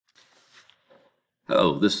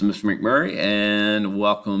Hello, this is Mr. McMurray, and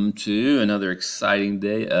welcome to another exciting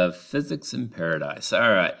day of Physics in Paradise.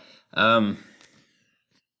 All right,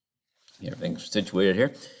 everything's situated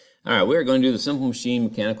here. All right, we're going to do the Simple Machine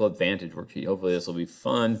Mechanical Advantage worksheet. Hopefully this will be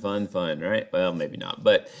fun, right? Well, maybe not,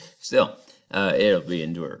 but still, it'll be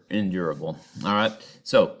endurable. All right,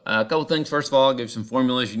 so a couple things. First of all, I'll give you some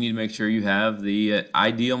formulas you need to make sure you have. The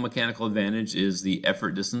ideal mechanical advantage is the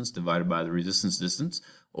effort distance divided by the resistance distance,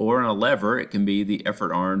 or on a lever, it can be the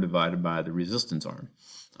effort arm divided by the resistance arm.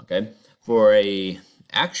 Okay, for a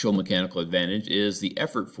actual mechanical advantage is the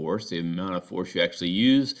effort force, the amount of force you actually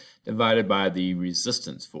use, divided by the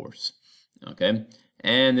resistance force. Okay,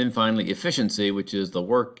 and then finally efficiency, which is the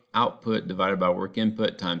work output divided by work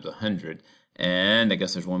input times 100. And I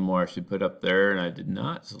guess there's one more I should put up there, and I did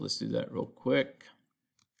not, so let's do that real quick.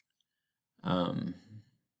 Do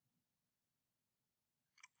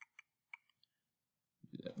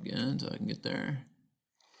that again so I can get there.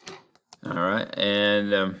 All right,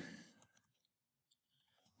 and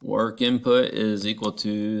work input is equal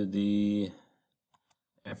to the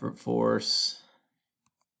effort force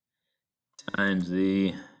times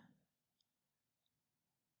the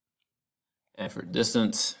effort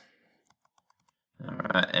distance. All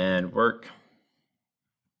right, and work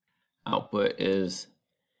output is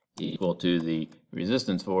equal to the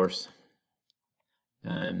resistance force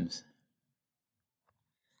times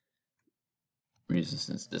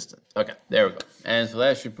resistance distance. Okay, there we go. And so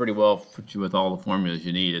that should pretty well put you with all the formulas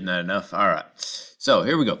you need. Isn't that enough? All right, so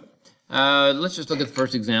here we go. Let's just look at the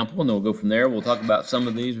first example, and then we'll go from there. We'll talk about some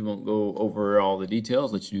of these. We won't go over all the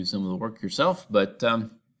details. Let you do some of the work yourself. But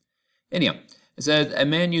anyhow, it said a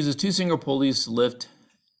man uses two single pulleys to lift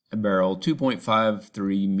a barrel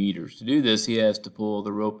 2.53 meters. To do this, he has to pull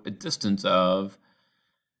the rope a distance of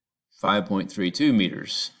 5.32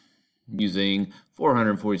 meters using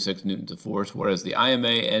 446 newtons of force. What is the IMA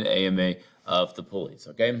and AMA of the pulleys?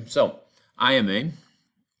 Okay, so IMA.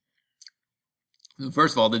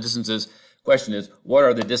 First of all, the distances. Question is, what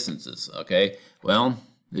are the distances? Okay, well,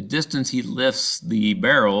 the distance he lifts the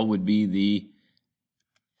barrel would be the.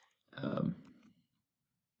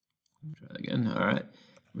 Try that again. All right,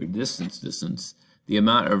 distance. The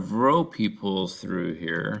amount of rope he pulls through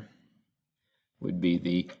here would be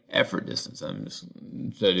the effort distance. I'm just,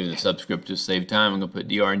 instead of doing the subscript to save time, I'm going to put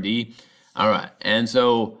dr and d. All right, and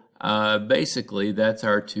so basically that's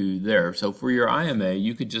our two there. So for your IMA,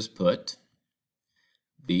 you could just put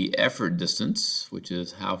the effort distance, which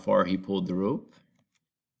is how far he pulled the rope,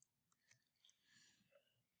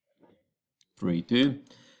 3.2,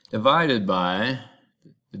 divided by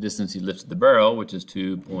the distance he lifted the barrel, which is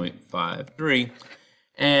 2.53.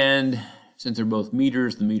 And since they're both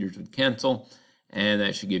meters, the meters would cancel, and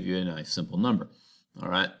that should give you a nice simple number. All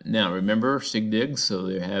right, now remember sig digs, so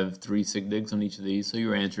they have 3 sig digs on each of these, so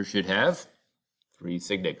your answer should have 3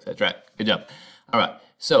 sig digs. That's right, good job. All right,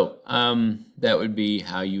 so that would be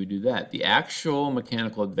how you would do that. The actual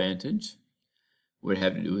mechanical advantage would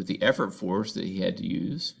have to do with the effort force that he had to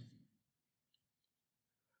use.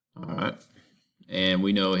 All right, and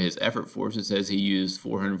we know his effort force, it says he used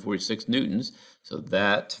 446 newtons, so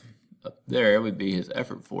that up there would be his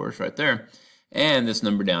effort force right there. And this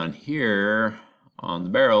number down here on the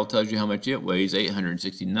barrel tells you how much it weighs,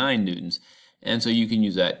 869 newtons. And so you can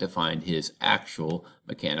use that to find his actual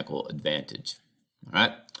mechanical advantage. All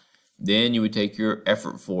right. Then you would take your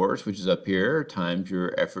effort force, which is up here, times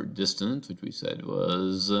your effort distance, which we said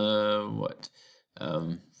was,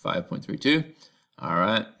 5.32. All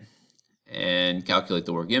right. And calculate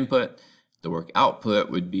the work input. The work output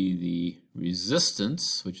would be the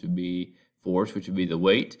resistance, which would be force, which would be the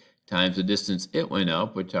weight, times the distance it went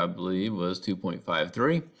up, which I believe was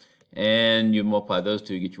 2.53. And you multiply those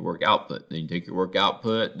two to get your work output. Then you take your work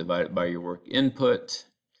output, divide it by your work input,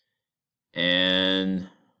 and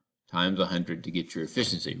times 100 to get your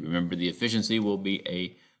efficiency. Remember, the efficiency will be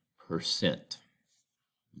a percent.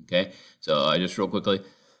 Okay, so I just real quickly,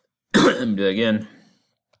 let me do it again.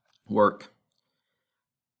 Work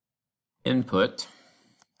input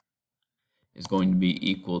is going to be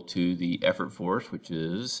equal to the effort force, which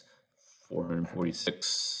is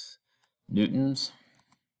 446 newtons,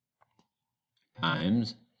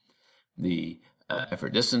 times the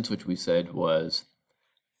effort distance, which we said was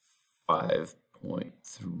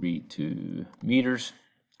 5.32 meters.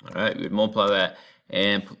 All right, you would multiply that,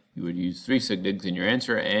 and you would use 3 sig digs in your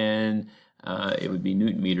answer, and it would be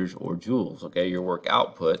Newton meters or joules. Okay, your work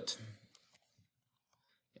output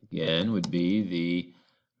again would be the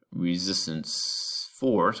resistance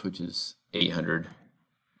force, which is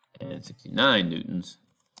 869 newtons,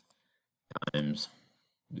 times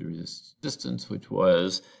the resistance, which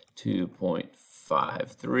was 2.53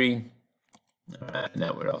 0.53. And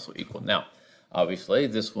that would also equal. Now, obviously,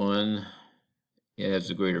 this one, it has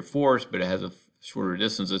a greater force, but it has a shorter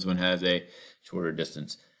distance. This one has a shorter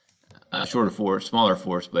distance, shorter force, smaller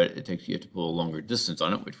force, but it takes, you have to pull a longer distance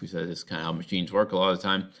on it, which we said is kind of how machines work a lot of the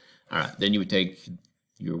time. All right, then you would take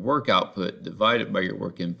your work output, divide it by your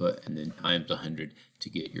work input, and then times 100 to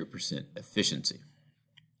get your percent efficiency.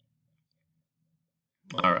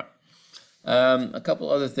 All right. A couple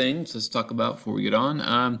other things let's talk about before we get on.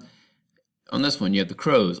 On this one, you have the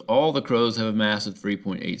crows. All the crows have a mass of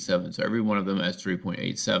 3.87, so every one of them has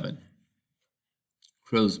 3.87.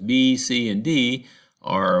 Crows B, C, and D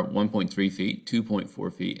are 1.3 feet,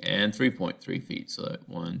 2.4 feet, and 3.3 feet. So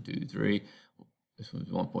 1, 2, 3. This one's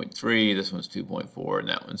 1.3, this one's 2.4, and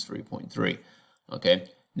that one's 3.3. Okay,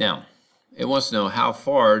 now, it wants to know how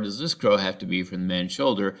far does this crow have to be from the man's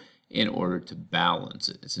shoulder in order to balance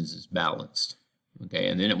it, since it's balanced. Okay,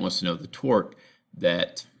 and then it wants to know the torque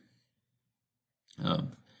that it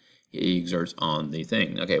exerts on the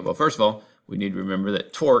thing. Okay, well, first of all, we need to remember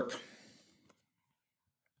that torque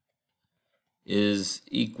is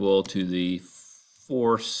equal to the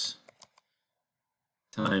force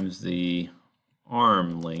times the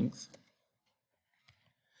arm length.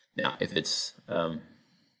 Now, if it's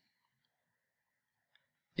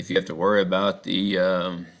if you have to worry about the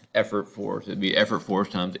effort force, it'd be effort force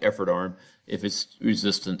times the effort arm. If it's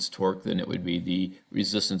resistance torque, then it would be the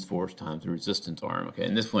resistance force times the resistance arm. Okay,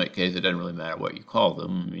 in this case, it doesn't really matter what you call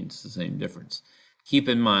them. I mean, it's the same difference. Keep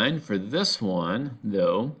in mind, for this one,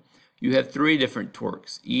 though, you have 3 different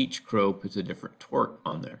torques. Each crow puts a different torque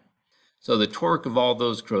on there. So the torque of all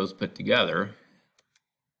those crows put together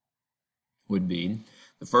would be,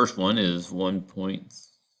 the first one is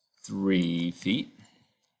 1.3 feet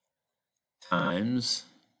times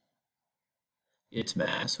its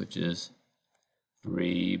mass, which is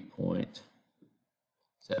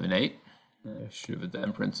 3.78. I should have put that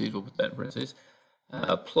in parentheses. We'll put that in parentheses.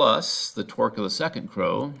 Plus the torque of the second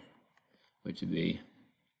crow, which would be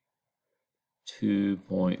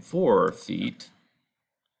 2.4 feet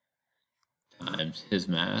times his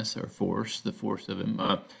mass, or force, the force of him.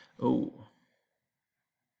 Oh,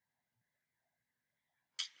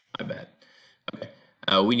 my bad. Okay,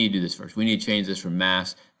 we need to do this first. We need to change this from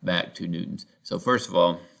mass back to newtons. So first of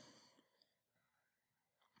all,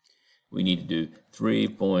 we need to do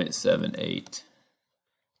 3.78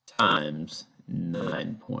 times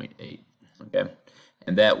 9.8. Okay,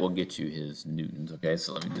 and that will get you his newtons. Okay,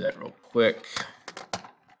 so let me do that real quick.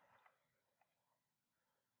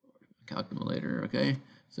 Calculator. Okay,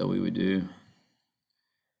 so we would do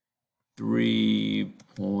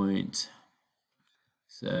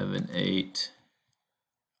 3.78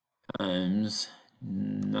 times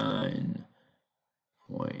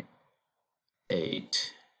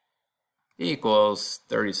 9.8 equals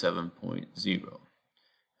 37.0.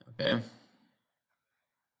 Okay.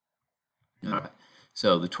 All right.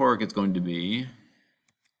 So the torque is going to be,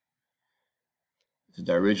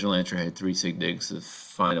 the original answer had 3 sig digs. The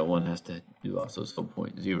final one has to do also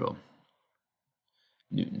 0.0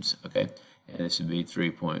 newtons. Okay. And it should be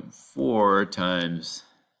 3.4 times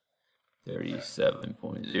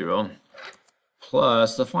 37.0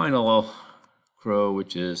 plus the final crow,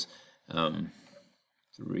 which is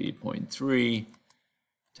 3.3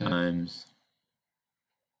 times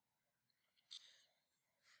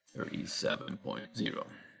 37.0.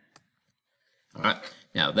 All right,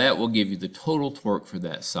 now that will give you the total torque for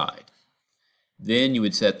that side. Then you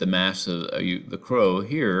would set the mass of the crow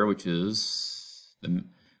here, which is,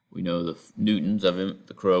 we know the newtons of him,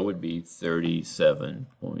 the crow would be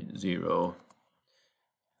 37.0.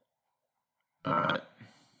 All right.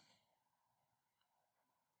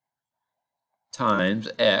 Times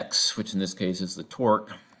x, which in this case is the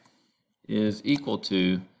torque, is equal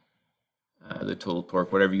to the total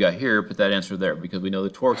torque, whatever you got here, put that answer there, because we know the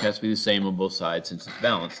torque has to be the same on both sides since it's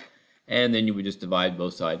balanced. And then you would just divide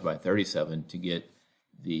both sides by 37 to get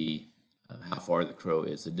the how far the crow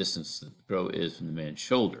is, the distance that the crow is from the man's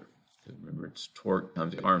shoulder. So remember, it's torque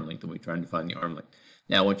times the arm length, and we're trying to find the arm length.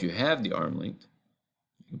 Now, once you have the arm length,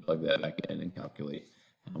 you can plug that back in and calculate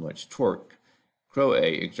how much torque crow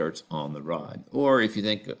A exerts on the rod. Or if you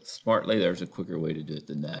think smartly, there's a quicker way to do it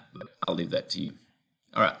than that, but I'll leave that to you.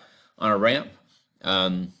 All right, on a ramp,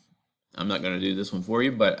 I'm not going to do this one for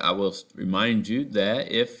you, but I will remind you that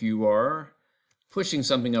if you are pushing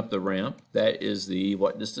something up the ramp, that is the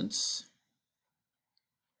what distance?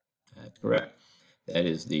 That's correct. That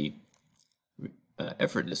is the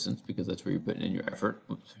effort distance, because that's where you're putting in your effort.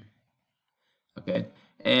 Oops. Okay,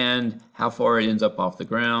 and how far it ends up off the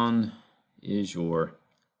ground is your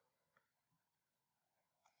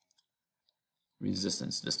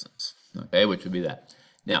resistance distance, okay, which would be that.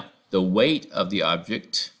 Now, the weight of the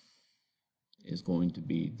object is going to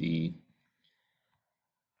be the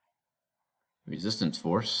resistance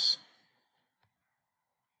force.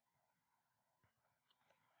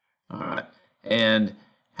 All right, and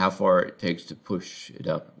how far it takes to push it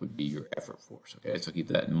up would be your effort force, okay, so keep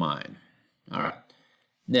that in mind. All right,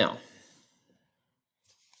 now,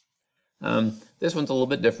 this one's a little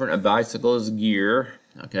bit different. A bicycle is a gear,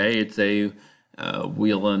 okay, it's a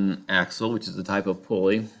wheel and axle, which is a type of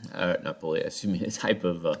pulley, not pulley, excuse me, a type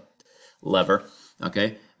of lever,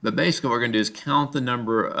 okay, but basically what we're going to do is count the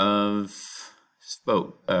number of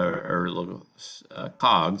little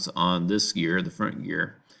cogs on this gear, the front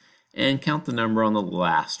gear, and count the number on the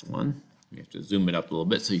last one. You have to zoom it up a little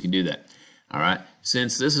bit so you can do that. All right,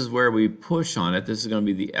 since this is where we push on it, this is going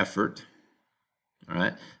to be the effort. All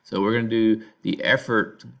right, so we're going to do the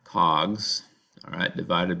effort cogs, all right,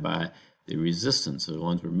 divided by the resistance, so the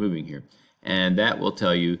ones we're moving here. And that will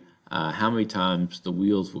tell you how many times the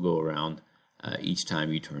wheels will go around each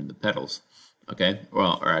time you turn the pedals. Okay,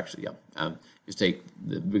 well, or actually, yeah, just take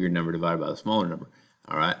the bigger number divided by the smaller number.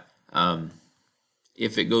 All right.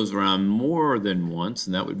 If it goes around more than once,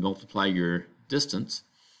 and that would multiply your distance,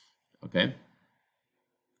 okay?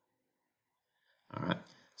 All right,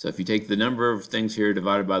 so if you take the number of things here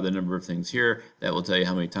divided by the number of things here, that will tell you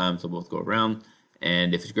how many times they'll both go around.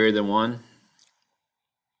 And if it's greater than 1,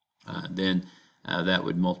 then that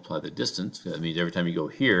would multiply the distance. That means every time you go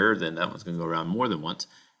here, then that one's going to go around more than once.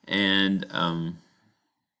 And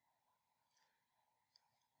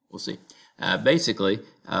we'll see. Basically,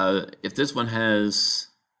 if this one has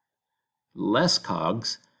less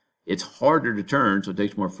cogs, it's harder to turn, so it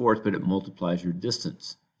takes more force, but it multiplies your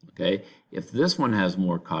distance. Okay? If this one has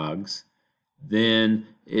more cogs, then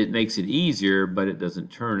it makes it easier, but it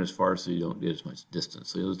doesn't turn as far, so you don't get as much distance.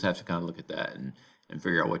 So you'll just have to kind of look at that and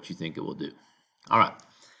figure out what you think it will do. All right.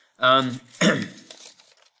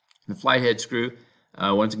 The flight head screw,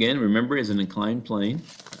 once again, remember, is an inclined plane.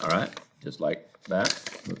 All right, just like that.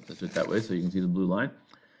 Let's it that way so you can see the blue line.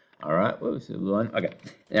 All right, whoops, see the blue line? Okay.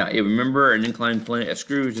 Now, remember, an inclined plane, a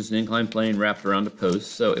screw is just an inclined plane wrapped around a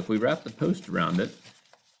post. So if we wrap the post around it,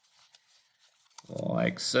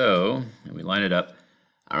 like so, and we line it up,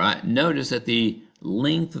 all right, notice that the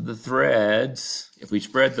length of the threads, if we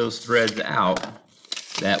spread those threads out,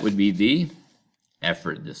 that would be the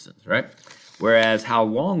effort distance, right? Whereas how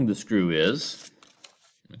long the screw is,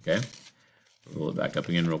 okay, roll it back up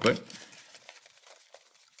again real quick.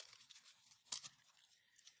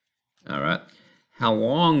 All right, how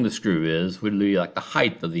long the screw is would be like the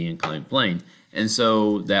height of the inclined plane, and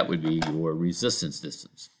so that would be your resistance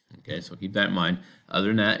distance. Okay, so keep that in mind. Other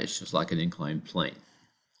than that, it's just like an inclined plane.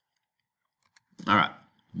 All right,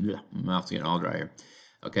 my mouth's getting all dry here.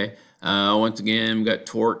 Okay, once again, we've got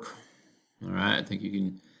torque. All right, I think you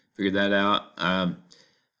can figure that out. All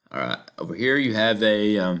right, over here you have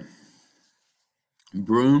a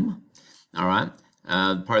broom. All right.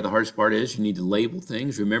 Part of the hardest part is you need to label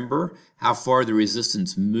things. Remember how far the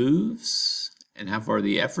resistance moves and how far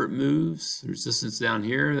the effort moves. The resistance down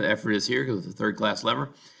here, the effort is here because it's a third class lever.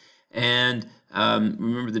 And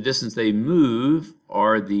remember the distance they move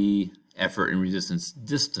are the effort and resistance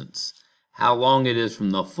distance. How long it is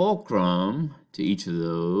from the fulcrum to each of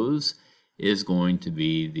those is going to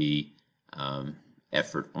be the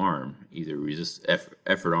effort arm, either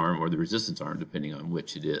effort arm or the resistance arm, depending on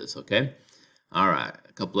which it is, okay? All right,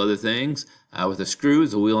 a couple other things. With a screw,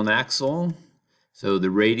 it's a wheel and axle. So the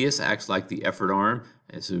radius acts like the effort arm.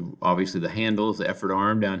 And so obviously the handle is the effort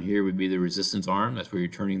arm. Down here would be the resistance arm. That's where you're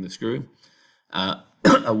turning the screw. A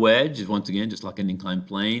wedge is, once again, just like an inclined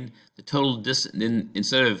plane. The total distance, then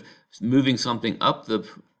instead of moving something up the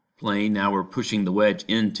plane, now we're pushing the wedge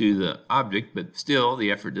into the object, but still the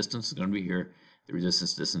effort distance is going to be here, the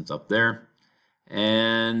resistance distance up there.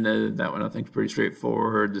 And that one I think is pretty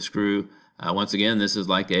straightforward. The screw, once again, this is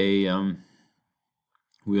like a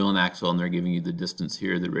wheel and axle, and they're giving you the distance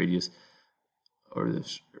here, the radius, or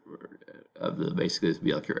the basically this would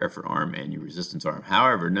be like your effort arm and your resistance arm.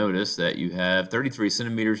 However, notice that you have 33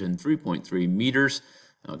 centimeters and 3.3 meters.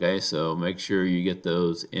 Okay, so make sure you get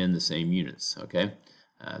those in the same units. Okay,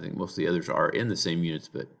 I think most of the others are in the same units,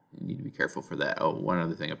 but you need to be careful for that. Oh, one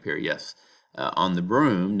other thing up here, yes. On the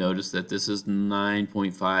broom, notice that this is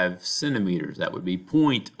 9.5 centimeters. That would be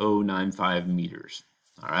 0.095 meters.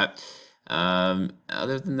 All right.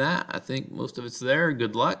 Other than that, I think most of it's there.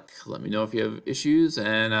 Good luck. Let me know if you have issues,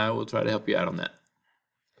 and I will try to help you out on that.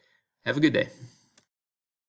 Have a good day.